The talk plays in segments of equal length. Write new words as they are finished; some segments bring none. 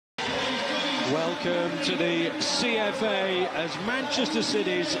Welcome to the CFA as Manchester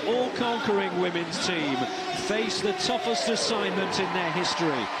City's all-conquering women's team face the toughest assignment in their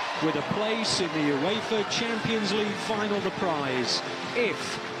history, with a place in the UEFA Champions League final the prize,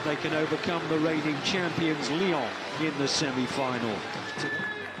 if they can overcome the reigning champions Lyon in the semi-final.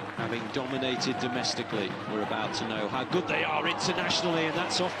 Having dominated domestically, we're about to know how good they are internationally, and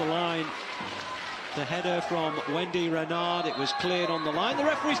that's off the line. The header from Wendy Renard, it was cleared on the line. The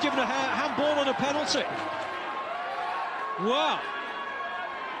referee's given a handball and a penalty. Wow.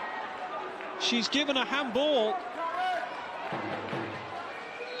 She's given a handball.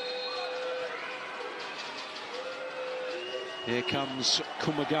 Here comes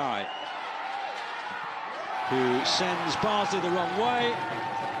Kumagai, who sends Bouhaddi the wrong way.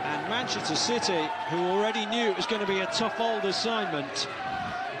 And Manchester City, who already knew it was going to be a tough old assignment,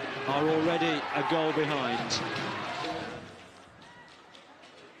 are already a goal behind.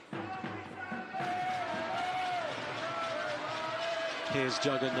 Here's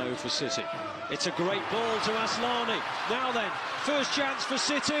Duggan though for City. It's a great ball to Asllani. Now then, first chance for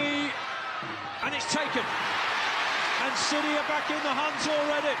City, and it's taken. And City are back in the hunt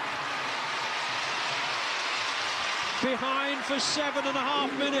already. Behind for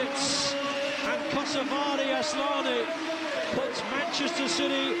 7.5 minutes, and Kosovare Asllani puts Manchester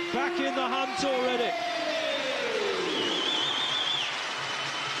City back in the hunt already.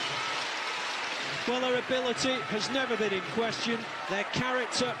 Well, their ability has never been in question. Their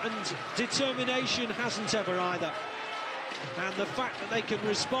character and determination hasn't ever either. And the fact that they can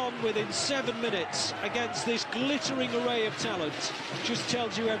respond within 7 minutes against this glittering array of talent just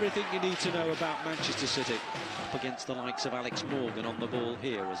tells you everything you need to know about Manchester City. Up against the likes of Alex Morgan on the ball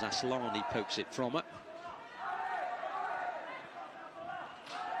here as Asllani pokes it from her.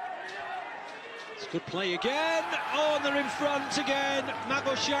 It's good play again. Oh, and they're in front again.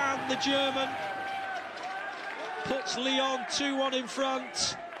 Marozsán, the German, puts Lyon 2-1 in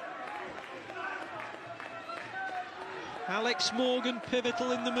front. Alex Morgan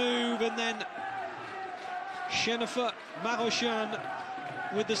pivotal in the move, and then Dzsenifer Marozsán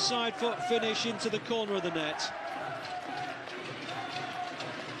with the side foot finish into the corner of the net.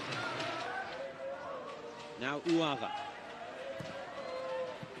 Now Uava.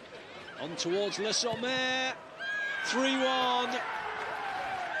 On towards Le Sommer. 3-1.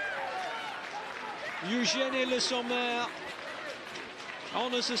 Eugénie Le Sommer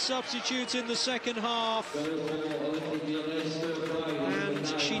on as a substitute in the second half, and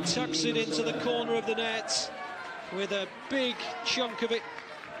she tucks it into the corner of the net with a big chunk of it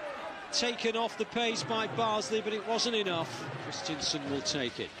taken off the pace by Bardsley, but it wasn't enough. Christensen will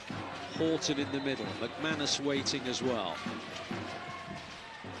take it. Horton in the middle, McManus waiting as well.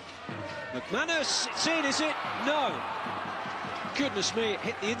 McManus, it's in, is it? No. Goodness me, it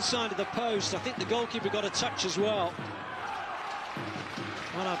hit the inside of the post. I think the goalkeeper got a touch as well.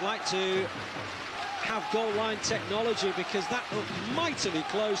 Well, I'd like to have goal line technology, because that looked mightily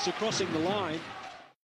close to crossing the line.